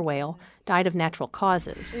killer whale, died of natural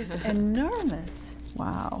causes. It's enormous.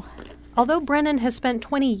 Wow. Although Brennan has spent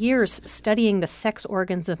 20 years studying the sex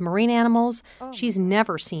organs of marine animals, she's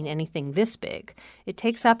never seen anything this big. It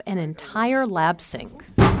takes up an entire lab sink.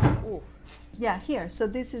 Ooh. Yeah, here. So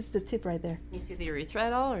this is the tip right there. You see the urethra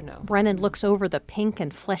at all or no? Brennan looks over the pink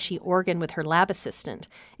and fleshy organ with her lab assistant.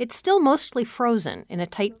 It's still mostly frozen in a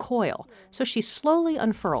tight coil, so she slowly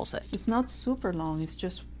unfurls it. It's not super long, it's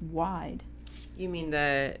just wide. You mean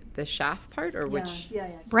the shaft part or which? Yeah.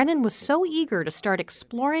 Brennan was so eager to start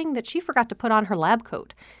exploring that she forgot to put on her lab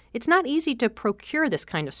coat. It's not easy to procure this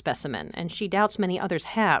kind of specimen, and she doubts many others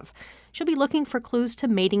have. She'll be looking for clues to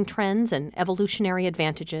mating trends and evolutionary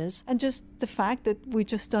advantages. And just the fact that we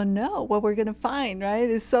just don't know what we're going to find, right,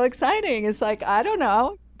 is so exciting. It's like, I don't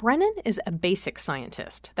know. Brennan is a basic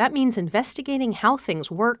scientist. That means investigating how things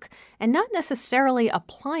work and not necessarily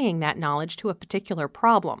applying that knowledge to a particular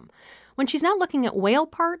problem. When she's not looking at whale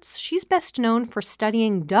parts, she's best known for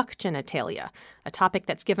studying duck genitalia, a topic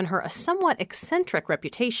that's given her a somewhat eccentric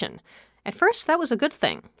reputation. At first, that was a good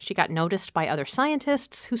thing. She got noticed by other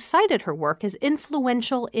scientists who cited her work as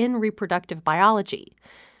influential in reproductive biology.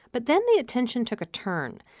 But then the attention took a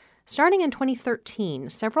turn. Starting in 2013,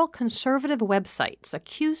 several conservative websites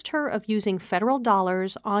accused her of using federal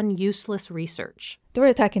dollars on useless research. They were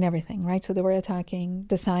attacking everything, right? So they were attacking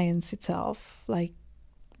the science itself, like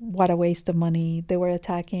what a waste of money. They were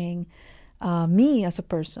attacking me as a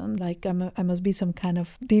person, like I must be some kind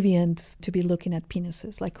of deviant to be looking at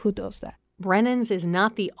penises. Like, who does that? Brennan's is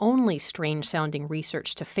not the only strange-sounding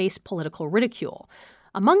research to face political ridicule.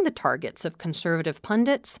 Among the targets of conservative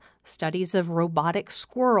pundits, studies of robotic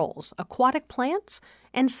squirrels, aquatic plants,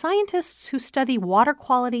 and scientists who study water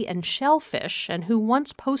quality and shellfish and who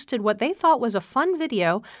once posted what they thought was a fun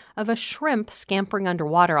video of a shrimp scampering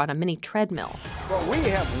underwater on a mini treadmill. Well, we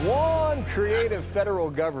have one creative federal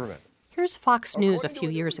government. Here's Fox News a few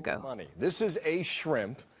years ago. This is a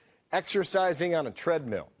shrimp exercising on a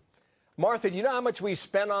treadmill. Martha, do you know how much we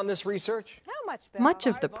spent on this research? Much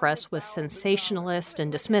of the press was sensationalist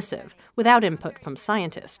and dismissive, without input from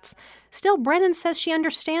scientists. Still, Brennan says she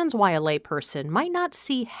understands why a layperson might not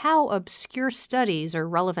see how obscure studies are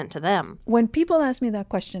relevant to them. When people ask me that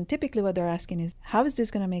question, typically what they're asking is, how is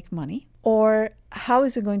this going to make money? Or how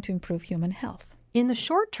is it going to improve human health? In the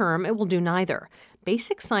short term, it will do neither.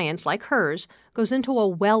 Basic science, like hers, goes into a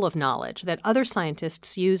well of knowledge that other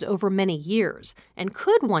scientists use over many years and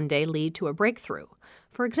could one day lead to a breakthrough.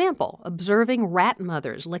 For example, observing rat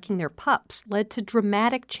mothers licking their pups led to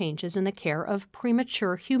dramatic changes in the care of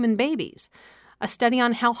premature human babies. A study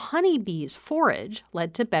on how honeybees forage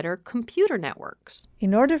led to better computer networks.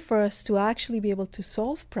 In order for us to actually be able to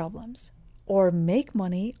solve problems or make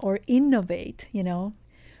money or innovate,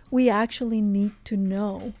 we actually need to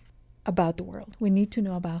know about the world. We need to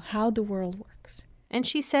know about how the world works. And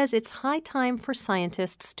she says it's high time for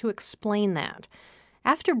scientists to explain that.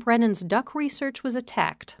 After Brennan's duck research was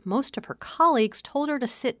attacked, most of her colleagues told her to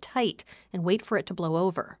sit tight and wait for it to blow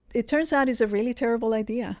over. It turns out it's a really terrible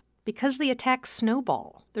idea. Because the attacks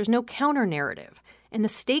snowball, there's no counter-narrative, and the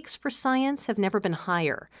stakes for science have never been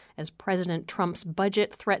higher, as President Trump's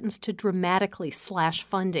budget threatens to dramatically slash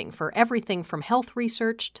funding for everything from health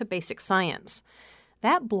research to basic science.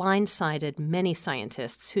 That blindsided many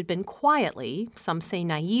scientists who'd been quietly, some say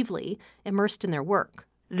naively, immersed in their work.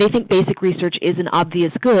 They think basic research is an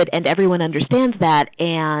obvious good, and everyone understands that,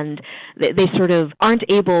 and they sort of aren't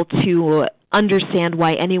able to understand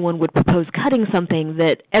why anyone would propose cutting something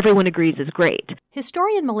that everyone agrees is great.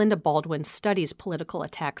 Historian Melinda Baldwin studies political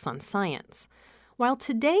attacks on science. While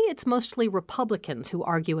today it's mostly Republicans who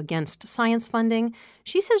argue against science funding,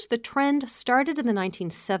 she says the trend started in the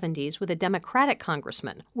 1970s with a Democratic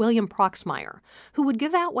congressman, William Proxmire, who would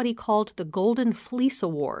give out what he called the Golden Fleece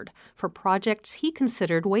Award for projects he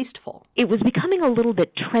considered wasteful. It was becoming a little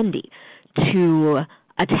bit trendy to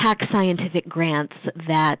attack scientific grants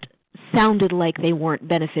that sounded like they weren't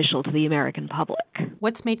beneficial to the American public.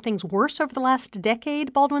 What's made things worse over the last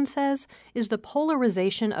decade, Baldwin says, is the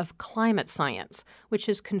polarization of climate science, which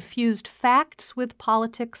has confused facts with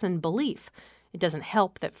politics and belief. It doesn't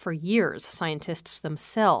help that for years, scientists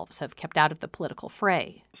themselves have kept out of the political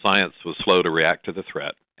fray. Science was slow to react to the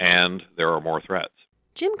threat, and there are more threats.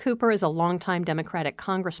 Jim Cooper is a longtime Democratic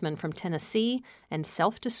congressman from Tennessee and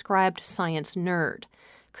self-described science nerd.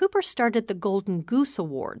 Cooper started the Golden Goose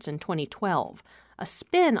Awards in 2012, a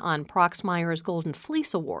spin on Proxmire's Golden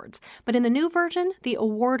Fleece Awards. But in the new version, the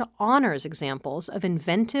award honors examples of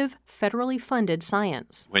inventive, federally funded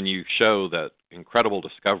science. When you show that incredible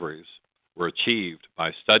discoveries were achieved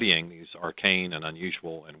by studying these arcane and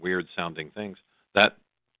unusual and weird-sounding things, that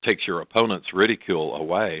takes your opponent's ridicule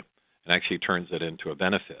away and actually turns it into a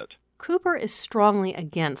benefit. Cooper is strongly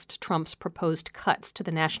against Trump's proposed cuts to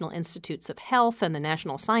the National Institutes of Health and the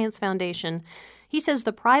National Science Foundation. He says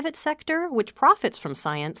the private sector, which profits from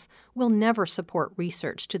science, will never support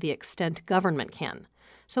research to the extent government can.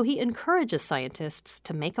 So he encourages scientists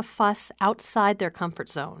to make a fuss outside their comfort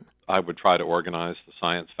zone. I would try to organize the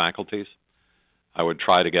science faculties. I would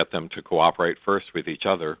try to get them to cooperate first with each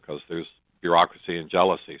other, because there's bureaucracy and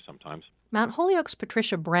jealousy sometimes. Mount Holyoke's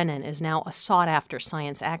Patricia Brennan is now a sought-after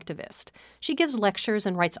science activist. She gives lectures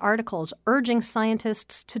and writes articles urging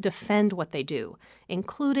scientists to defend what they do,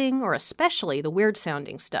 including or especially the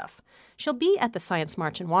weird-sounding stuff. She'll be at the Science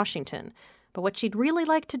March in Washington, but what she'd really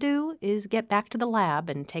like to do is get back to the lab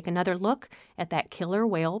and take another look at that killer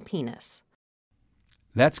whale penis.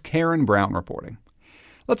 That's Karen Brown reporting.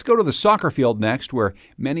 Let's go to the soccer field next, where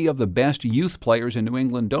many of the best youth players in New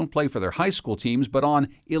England don't play for their high school teams, but on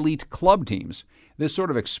elite club teams. This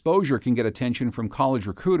sort of exposure can get attention from college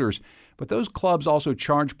recruiters, but those clubs also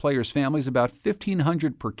charge players' families about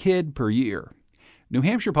 $1,500 per kid per year. New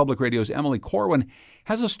Hampshire Public Radio's Emily Corwin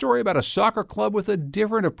has a story about a soccer club with a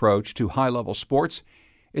different approach to high-level sports.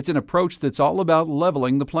 It's an approach that's all about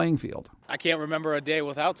leveling the playing field. I can't remember a day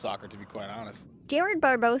without soccer, to be quite honest. Jared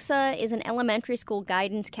Barbosa is an elementary school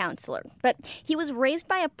guidance counselor, but he was raised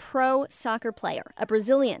by a pro soccer player, a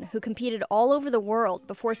Brazilian who competed all over the world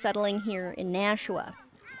before settling here in Nashua.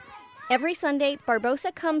 Every Sunday,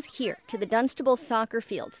 Barbosa comes here to the Dunstable soccer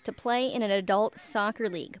fields to play in an adult soccer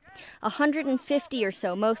league. 150 or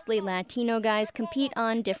so, mostly Latino guys, compete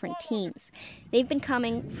on different teams. They've been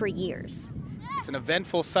coming for years. It's an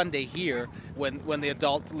eventful Sunday here when the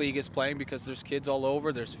adult league is playing because there's kids all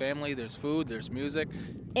over, there's family, there's food, there's music.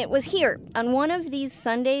 It was here, on one of these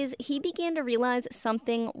Sundays, he began to realize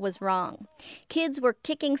something was wrong. Kids were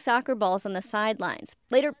kicking soccer balls on the sidelines.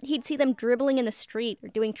 Later, he'd see them dribbling in the street or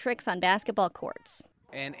doing tricks on basketball courts.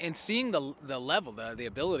 And seeing the level, the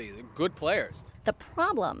ability, the good players. The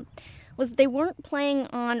problem was they weren't playing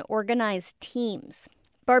on organized teams.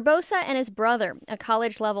 Barbosa and his brother, a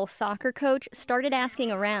college-level soccer coach, started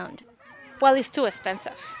asking around. Well, it's too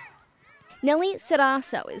expensive. Nelly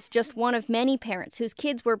Serasso is just one of many parents whose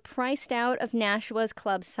kids were priced out of Nashua's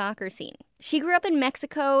club soccer scene. She grew up in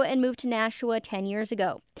Mexico and moved to Nashua 10 years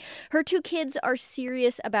ago. Her two kids are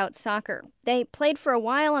serious about soccer. They played for a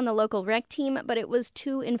while on the local rec team, but it was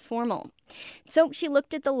too informal. So she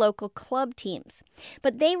looked at the local club teams.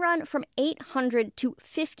 But they run from $800 to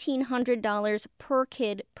 $1,500 per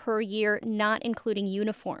kid per year, not including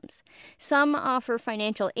uniforms. Some offer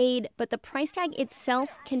financial aid, but the price tag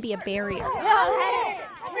itself can be a barrier.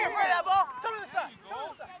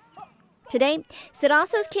 Today,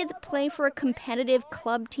 Serasso's kids play for a competitive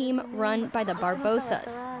club team run by the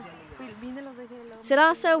Barbosas.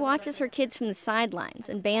 Serasso watches her kids from the sidelines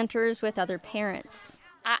and banters with other parents.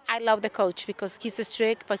 I love the coach because he's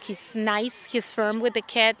strict, but he's nice, he's firm with the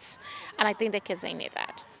kids, and I think the kids, they need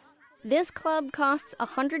that. This club costs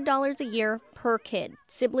 $100 a year per kid.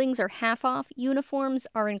 Siblings are half off, uniforms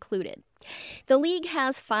are included. The league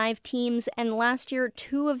has 5 teams, and last year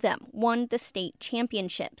 2 of them won the state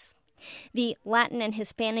championships. The Latin and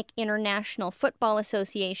Hispanic International Football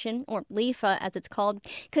Association, or LIFA as it's called,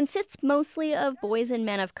 consists mostly of boys and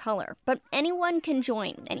men of color, but anyone can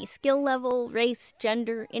join. Any skill level, race,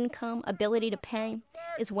 gender, income, ability to pay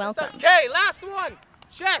is welcome. Okay, last one.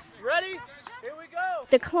 Chest, ready? Here we go.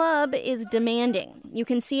 The club is demanding. You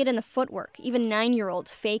can see it in the footwork. Even 9-year-olds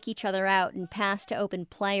fake each other out and pass to open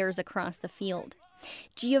players across the field.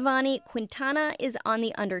 Giovanni Quintana is on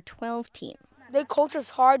the under-12 team. They coach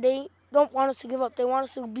us hard. They don't want us to give up. They want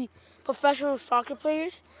us to be professional soccer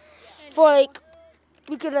players.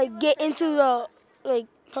 We could get into the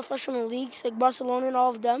professional leagues, like Barcelona and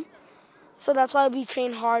all of them. So that's why we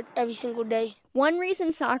train hard every single day. One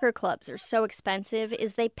reason soccer clubs are so expensive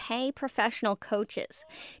is they pay professional coaches.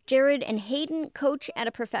 Jared and Hayden coach at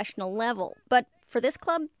a professional level, but for this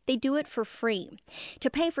club, they do it for free. To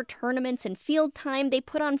pay for tournaments and field time, they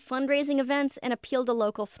put on fundraising events and appeal to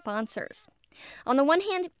local sponsors. On the one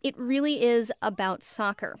hand, it really is about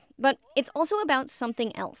soccer, but it's also about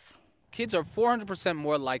something else. Kids are 400%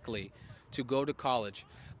 more likely to go to college.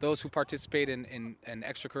 Those who participate in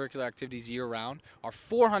extracurricular activities year-round are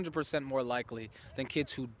 400% more likely than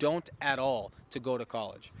kids who don't at all to go to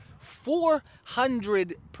college.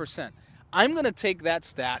 400%. I'm going to take that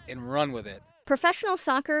stat and run with it. Professional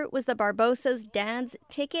soccer was the Barbosas' dad's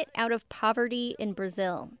ticket out of poverty in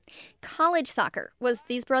Brazil. College soccer was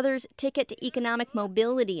these brothers' ticket to economic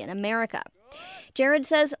mobility in America. Jared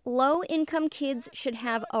says low-income kids should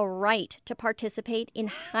have a right to participate in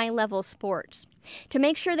high-level sports. To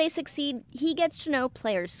make sure they succeed, he gets to know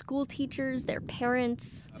players' school teachers, their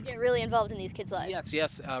parents. You get really involved in these kids' lives.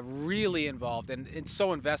 Yes, really involved and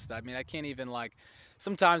so invested. I mean, I can't even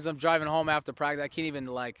sometimes I'm driving home after practice, I can't even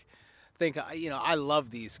think, I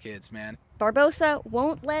love these kids, man. Barbosa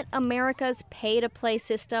won't let America's pay-to-play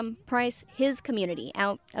system price his community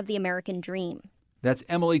out of the American dream. That's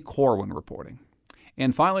Emily Corwin reporting.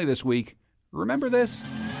 And finally this week, remember this?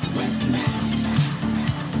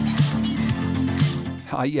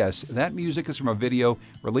 Ah, yes, that music is from a video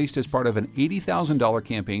released as part of an $80,000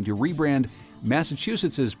 campaign to rebrand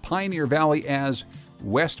Massachusetts' Pioneer Valley as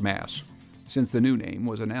West Mass. Since the new name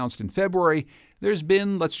was announced in February, there's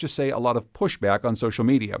been, let's just say, a lot of pushback on social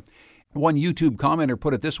media. One YouTube commenter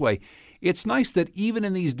put it this way: "It's nice that even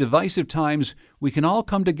in these divisive times, we can all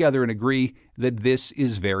come together and agree that this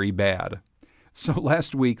is very bad." So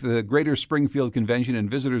last week, the Greater Springfield Convention and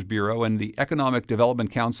Visitors Bureau and the Economic Development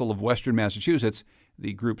Council of Western Massachusetts,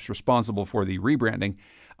 the groups responsible for the rebranding,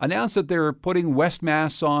 announced that they're putting West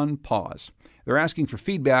Mass on pause. They're asking for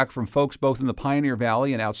feedback from folks both in the Pioneer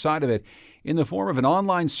Valley and outside of it in the form of an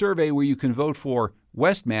online survey where you can vote for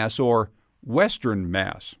West Mass or Western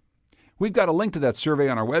Mass. We've got a link to that survey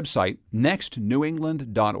on our website,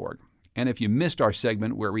 nextnewengland.org. And if you missed our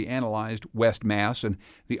segment where we analyzed West Mass and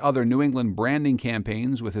the other New England branding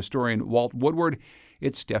campaigns with historian Walt Woodward,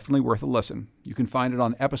 it's definitely worth a listen. You can find it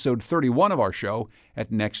on episode 31 of our show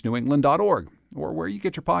at nextnewengland.org or where you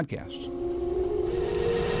get your podcasts.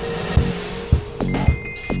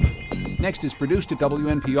 Next is produced at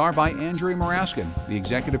WNPR by Andrea Maraskin. The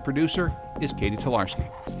executive producer is Katie Tolarski.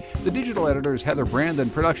 The digital editor is Heather Brand,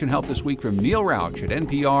 and production help this week from Neil Rauch at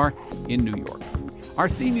NPR in New York. Our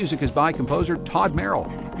theme music is by composer Todd Merrill.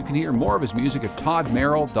 You can hear more of his music at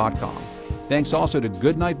toddmerrill.com. Thanks also to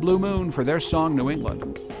Goodnight Blue Moon for their song New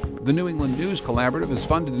England. The New England News Collaborative is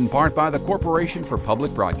funded in part by the Corporation for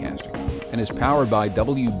Public Broadcasting and is powered by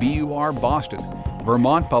WBUR Boston,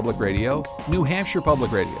 Vermont Public Radio, New Hampshire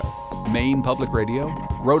Public Radio, Maine Public Radio,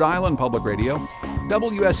 Rhode Island Public Radio,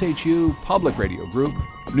 WSHU Public Radio Group,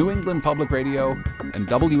 New England Public Radio, and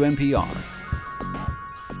WNPR.